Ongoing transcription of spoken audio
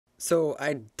So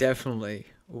I definitely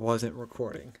wasn't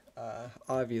recording,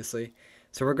 obviously.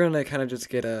 So we're gonna kind of just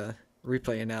get a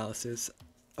replay analysis.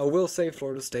 I will say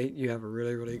Florida State, you have a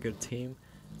really, really good team.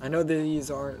 I know that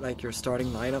these aren't like your starting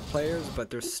lineup players,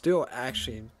 but they're still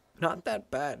actually not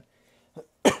that bad.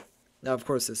 Now, of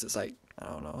course, this is like I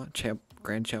don't know,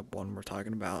 Grand Champ one we're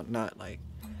talking about, not like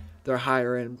they're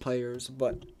higher end players,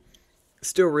 but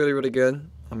still really, really good.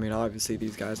 I mean, obviously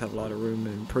these guys have a lot of room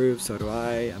to improve. So do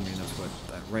I. I mean, that's what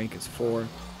that rank is for.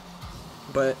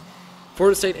 But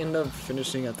Florida State ended up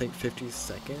finishing, I think,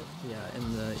 52nd, yeah,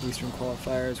 in the Eastern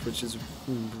qualifiers, which is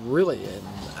really and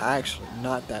actually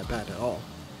not that bad at all.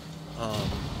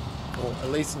 Well,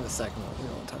 at least in the second one. We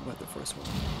don't want to talk about the first one.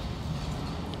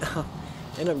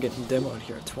 Ended up getting demoed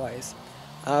here twice.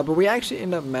 But we actually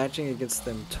end up matching against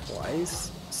them twice.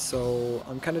 So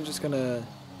I'm kind of just going to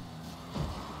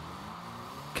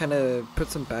put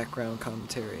some background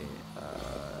commentary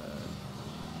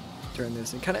during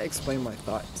this and kind of explain my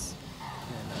thoughts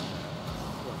and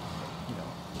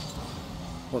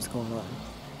what's going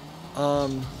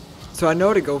on. So I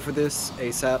know to go for this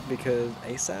ASAP because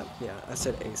ASAP, yeah, I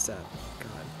said ASAP.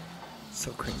 God, so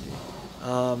cringy.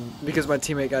 Because my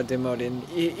teammate got demoed, and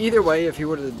either way, if he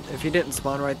didn't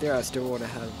spawn right there, I still would have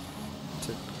had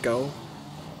to go.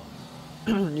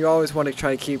 You always want to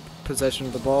try to keep possession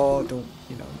of the ball. Don't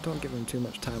give him too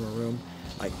much time or room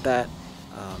like that.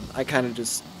 I kind of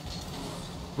just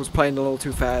was playing a little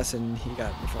too fast, and he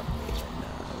got in front of me,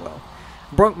 and well,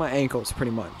 broke my ankles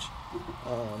pretty much.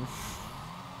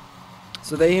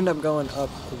 So they end up going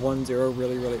up 1-0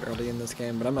 really, really early in this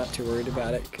game, but I'm not too worried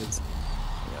about it because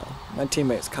my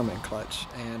teammates come in clutch,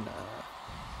 and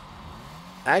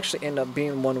I actually end up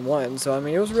being 1-1. So I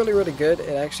mean, it was really, really good.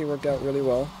 It actually worked out really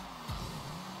well.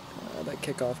 That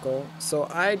kickoff goal. So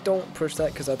I don't push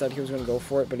that because I thought he was going to go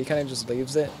for it, but he kind of just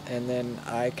leaves it, and then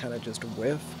I kind of just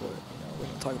whiff. But we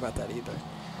don't talk about that either.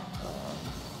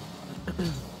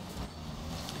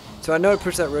 So I know I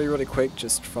pushed that really, really quick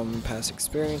just from past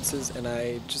experiences, and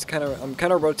I'm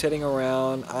kind of rotating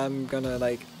around. I'm gonna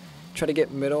like try to get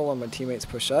middle while my teammates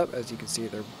push up. As you can see,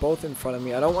 they're both in front of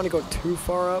me. I don't want to go too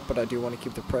far up, but I do want to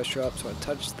keep the pressure up. So I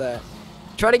touch that.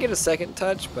 Try to get a second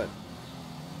touch, but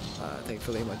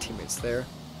thankfully my teammate's there.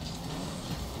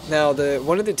 Now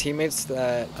one of the teammates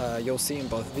that you'll see in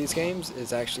both of these games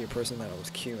is actually a person that I was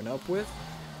queuing up with.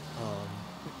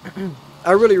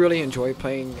 I really, really enjoy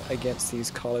playing against these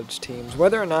college teams.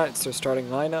 Whether or not it's their starting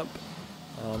lineup,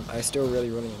 I still really,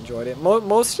 really enjoyed it.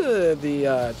 Most of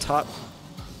the top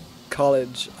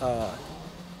college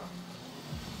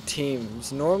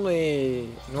teams, normally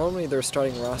their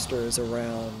starting roster is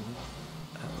around,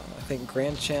 I think,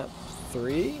 Grand Champ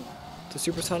 3 to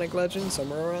Supersonic Legend,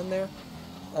 somewhere around there.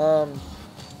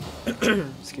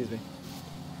 Excuse me.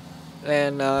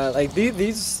 And like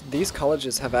these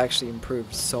colleges have actually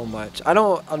improved so much. I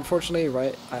don't, unfortunately,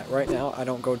 right now I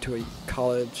don't go to a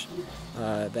college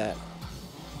that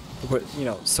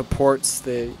supports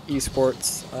the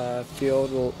esports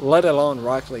field, let alone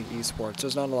Rocket League esports.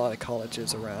 There's not a lot of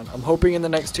colleges around. I'm hoping in the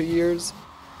next 2 years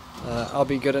I'll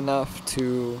be good enough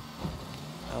to,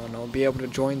 I don't know, be able to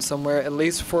join somewhere at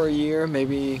least for a year,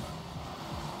 maybe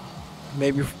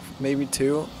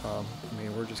two. I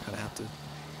mean, we're just gonna have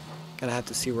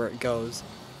to see where it goes.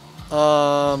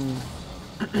 But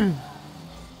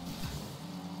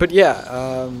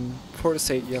yeah, Florida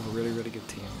State, you have a really, really good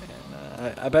team,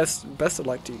 and I best of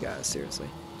luck to you guys, seriously.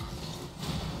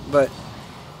 But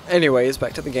anyways,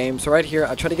 back to the game. So right here,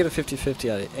 I try to get a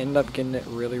 50-50. I end up getting it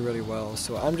really, really well.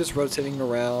 So I'm just rotating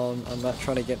around. I'm not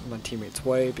trying to get in my teammate's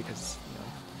way because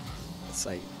it's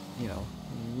like you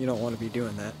don't want to be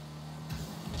doing that.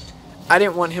 I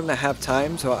didn't want him to have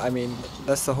time, so I mean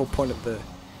that's the whole point of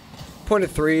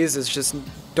threes is just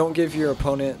don't give your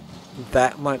opponent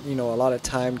that much, a lot of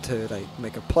time to like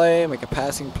make a play, make a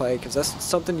passing play, because that's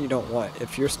something you don't want.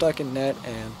 If you're stuck in net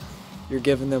and you're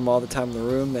giving them all the time in the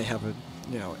room, they have a,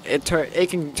 it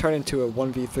can turn into a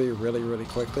 1v3 really, really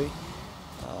quickly.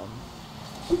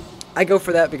 I go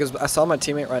for that because I saw my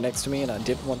teammate right next to me, and I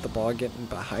didn't want the ball getting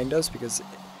behind us because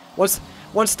once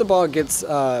the ball gets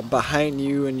behind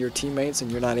you and your teammates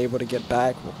and you're not able to get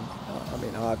back, well, I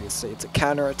mean, obviously it's a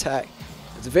counter attack.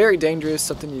 It's very dangerous,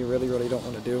 something you really, really don't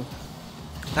want to do.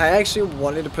 I actually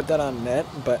wanted to put that on net,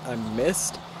 but I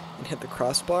missed and hit the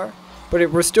crossbar.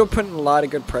 But we're still putting a lot of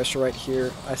good pressure right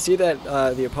here. I see that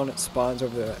the opponent spawns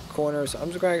over the corner, so I'm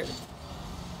just going to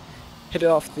hit it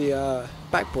off the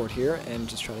backboard here and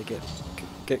just try to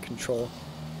get control.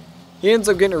 He ends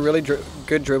up getting a really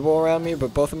good dribble around me,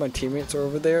 but both of my teammates are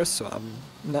over there, so I'm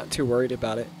not too worried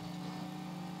about it.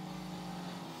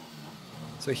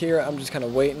 So here I'm just kind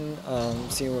of waiting,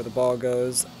 seeing where the ball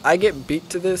goes. I get beat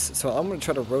to this, so I'm going to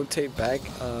try to rotate back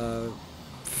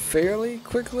fairly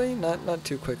quickly. Not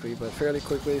too quickly, but fairly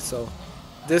quickly. So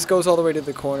this goes all the way to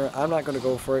the corner. I'm not going to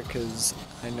go for it because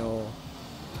I know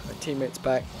my teammate's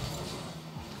back.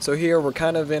 So here we're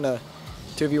kind of in a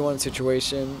 2v1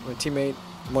 situation. My teammate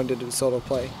wanted to solo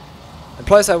play. And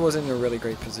plus I wasn't in a really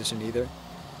great position either.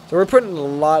 So we're putting a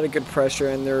lot of good pressure,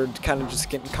 and they're kind of just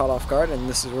getting caught off guard, and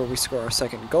this is where we score our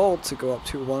second goal to go up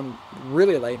 2-1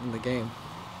 really late in the game.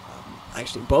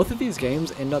 Actually, both of these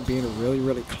games end up being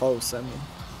really close. I mean,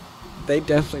 they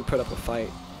definitely put up a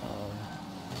fight,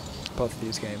 both of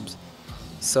these games.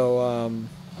 So,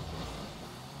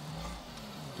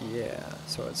 yeah,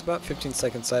 so it's about 15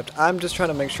 seconds left. I'm just trying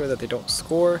to make sure that they don't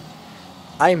score.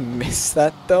 I missed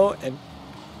that, though, and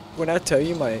when I tell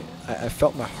you, I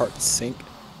felt my heart sink.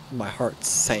 My heart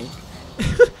sank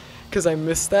because I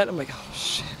missed that. I'm like, oh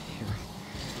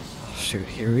shit,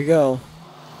 here we go.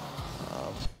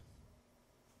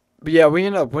 But yeah, we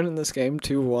end up winning this game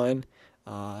 2-1.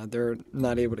 They're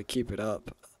not able to keep it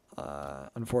up,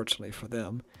 unfortunately for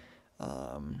them.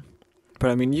 But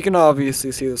I mean, you can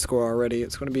obviously see the score already.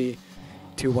 It's going to be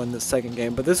 2-1 the second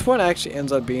game, but this one actually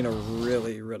ends up being a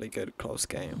really good close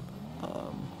game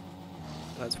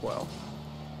as well.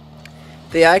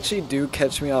 They actually do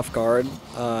catch me off guard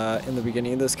in the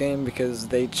beginning of this game because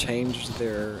they changed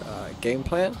their game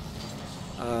plan.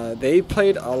 They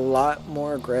played a lot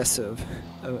more aggressive,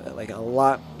 like a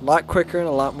lot quicker and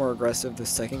a lot more aggressive the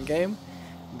second game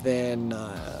than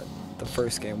the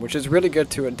first game, which is really good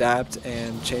to adapt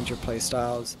and change your play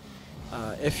styles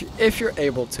if you're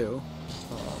able to,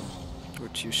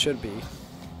 which you should be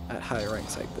at higher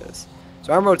ranks like this.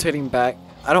 So I'm rotating back.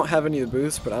 I don't have any of the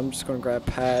boosts, but I'm just going to grab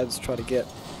pads, try to get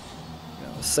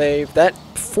a save. That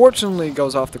fortunately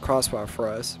goes off the crossbar for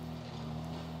us.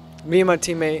 Me and my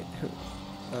teammate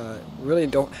who really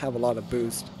don't have a lot of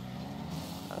boost,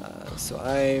 so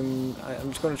I'm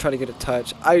just going to try to get a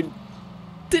touch. I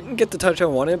didn't get the touch I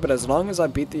wanted, but as long as I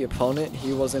beat the opponent,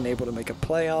 he wasn't able to make a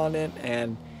play on it,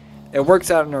 and it works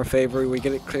out in our favor. We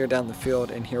get it clear down the field,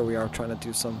 and here we are trying to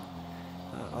do some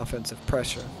offensive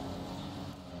pressure.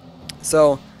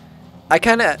 So I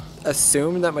kind of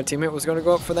assumed that my teammate was going to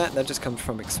go up for that, and that just comes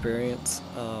from experience.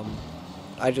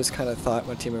 I just kind of thought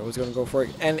my teammate was going to go for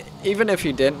it, and even if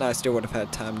he didn't, I still would have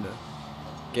had time to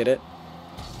get it.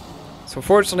 So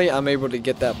fortunately, I'm able to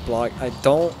get that block. I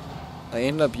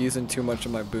end up using too much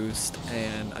of my boost,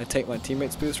 and I take my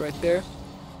teammate's boost right there.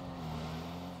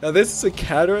 Now this is a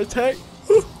counter attack.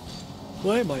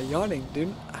 Why am I yawning,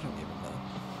 dude? I don't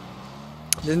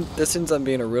even know. This ends up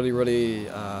being a really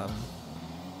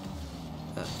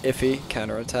iffy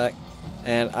counterattack,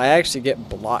 and I actually get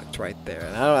blocked right there,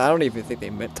 and I don't even think they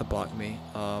meant to block me.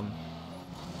 I'm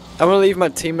gonna leave my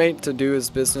teammate to do his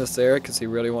business there because he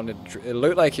really wanted it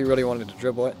looked like he really wanted to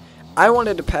dribble it. I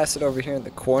wanted to pass it over here in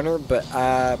the corner, but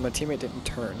my teammate didn't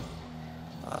turn.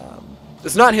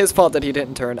 It's not his fault that he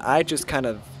didn't turn. I kind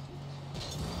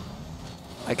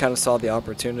of saw the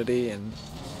opportunity and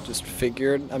just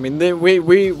figured. I mean, we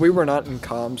were not in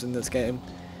comms in this game.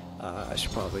 I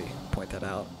should probably point that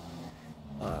out.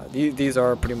 These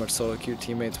are pretty much solo queue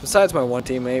teammates, besides my one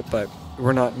teammate, but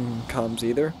we're not in comms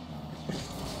either.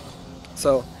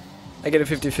 So I get a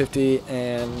 50-50,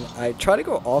 and I try to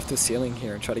go off the ceiling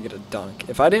here and try to get a dunk.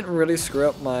 If I didn't really screw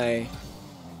up my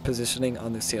positioning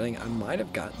on the ceiling, I might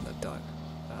have gotten the dunk.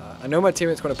 I know my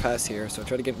teammate's going to pass here, so I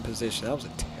try to get in position. That was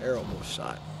a terrible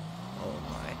shot. Oh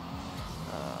my.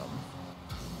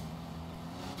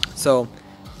 So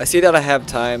I see that I have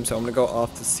time, so I'm going to go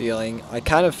off the ceiling. I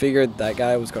kind of figured that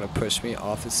guy was going to push me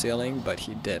off the ceiling, but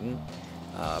he didn't.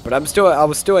 But I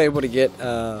was still able to get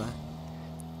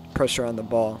pressure on the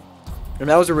ball. And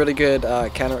that was a really good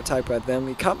counter attack by them.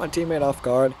 He caught my teammate off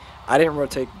guard. I didn't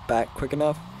rotate back quick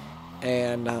enough,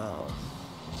 and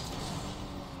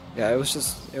yeah, it was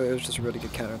just a really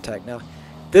good counter attack. Now,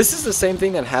 this is the same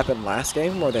thing that happened last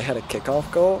game where they had a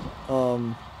kickoff goal.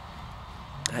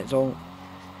 I don't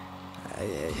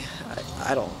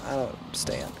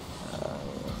understand.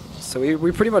 So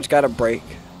we pretty much got to break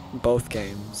both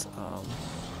games.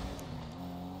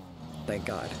 Thank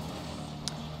God.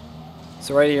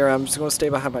 So right here, I'm just going to stay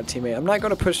behind my teammate. I'm not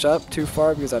going to push up too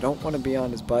far because I don't want to be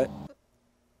on his butt.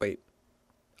 Wait.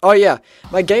 Oh yeah,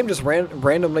 my game just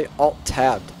randomly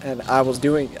alt-tabbed, and I was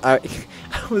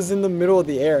in the middle of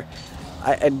the air.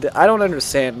 I don't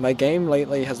understand. My game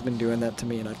lately has been doing that to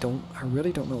me, and I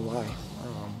really don't know why.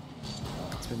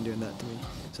 It's been doing that to me.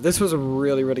 So this was a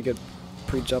really good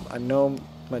pre-jump. I know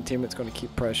my teammate's going to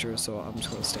keep pressure, so I'm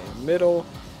just going to stay in the middle.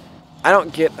 I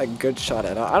don't get a good shot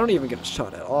at all. I don't even get a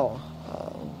shot at all.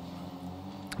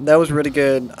 That was really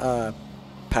good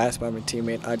pass by my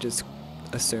teammate. I just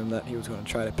assumed that he was going to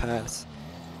try to pass.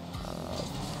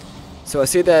 So I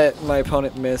see that my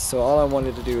opponent missed, so all I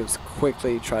wanted to do is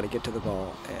quickly try to get to the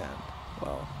ball, and,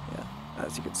 well, yeah,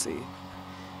 as you can see,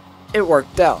 it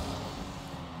worked out.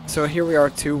 So here we are,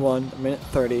 2-1, minute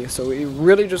 30, so we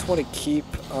really just want to keep,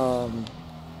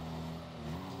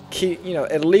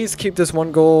 at least keep this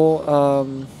 1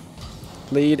 goal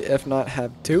lead, if not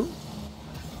have 2.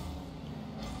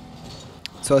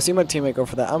 So I see my teammate go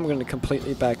for that. I'm going to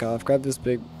completely back off, grab this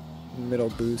big middle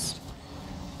boost.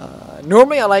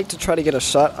 Normally I like to try to get a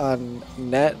shot on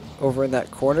net over in that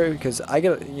corner because I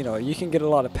get, you can get a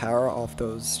lot of power off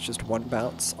those just one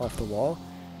bounce off the wall.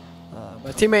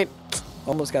 My teammate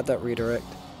almost got that redirect.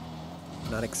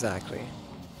 Not exactly.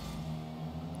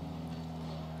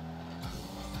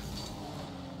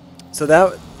 So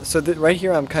right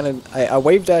here I'm I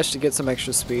wave dash to get some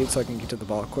extra speed so I can get to the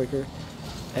ball quicker.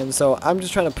 And so I'm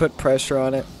just trying to put pressure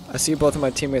on it. I see both of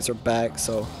my teammates are back,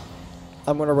 so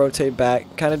I'm going to rotate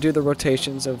back, kind of do the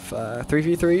rotations of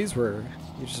 3v3s where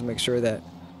you just make sure that,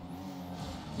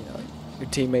 your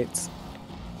teammates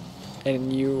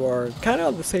and you are kind of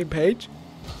on the same page.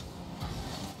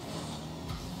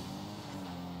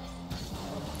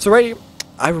 So right here,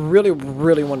 I really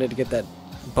wanted to get that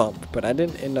bump, but I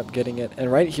didn't end up getting it.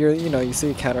 And right here, you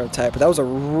see a counter attack, but that was a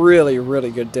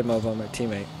really good demo by my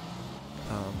teammate.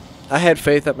 I had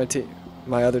faith that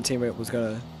my other teammate was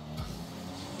going to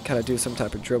kind of do some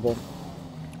type of dribble.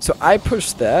 So I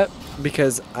pushed that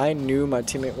because I knew my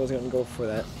teammate was going to go for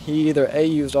that. He either A,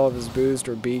 used all of his boost,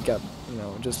 or B, got,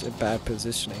 just in bad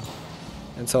positioning.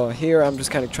 And so here I'm just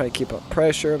kind of trying to keep up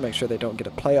pressure, make sure they don't get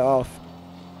a play off.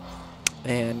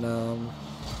 And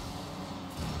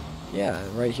yeah,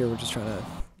 right here we're just trying to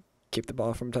keep the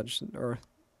ball from touching, or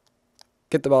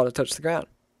get the ball to touch the ground.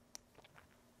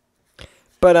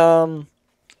 But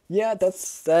yeah,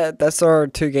 that's our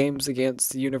 2 games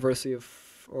against the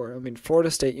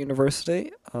Florida State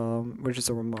University, which is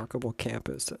a remarkable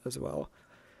campus as well.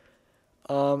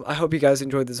 I hope you guys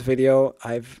enjoyed this video.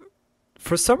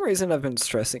 For some reason, I've been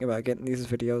stressing about getting these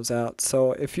videos out.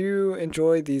 So if you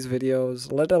enjoy these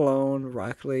videos, let alone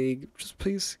Rocket League, just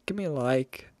please give me a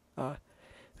like.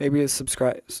 Maybe a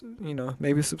subscribe.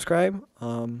 Maybe subscribe.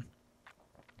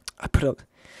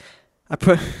 I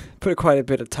put quite a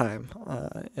bit of time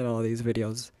in all these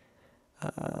videos.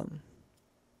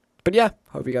 But yeah,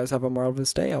 hope you guys have a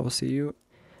marvelous day. I will see you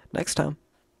next time.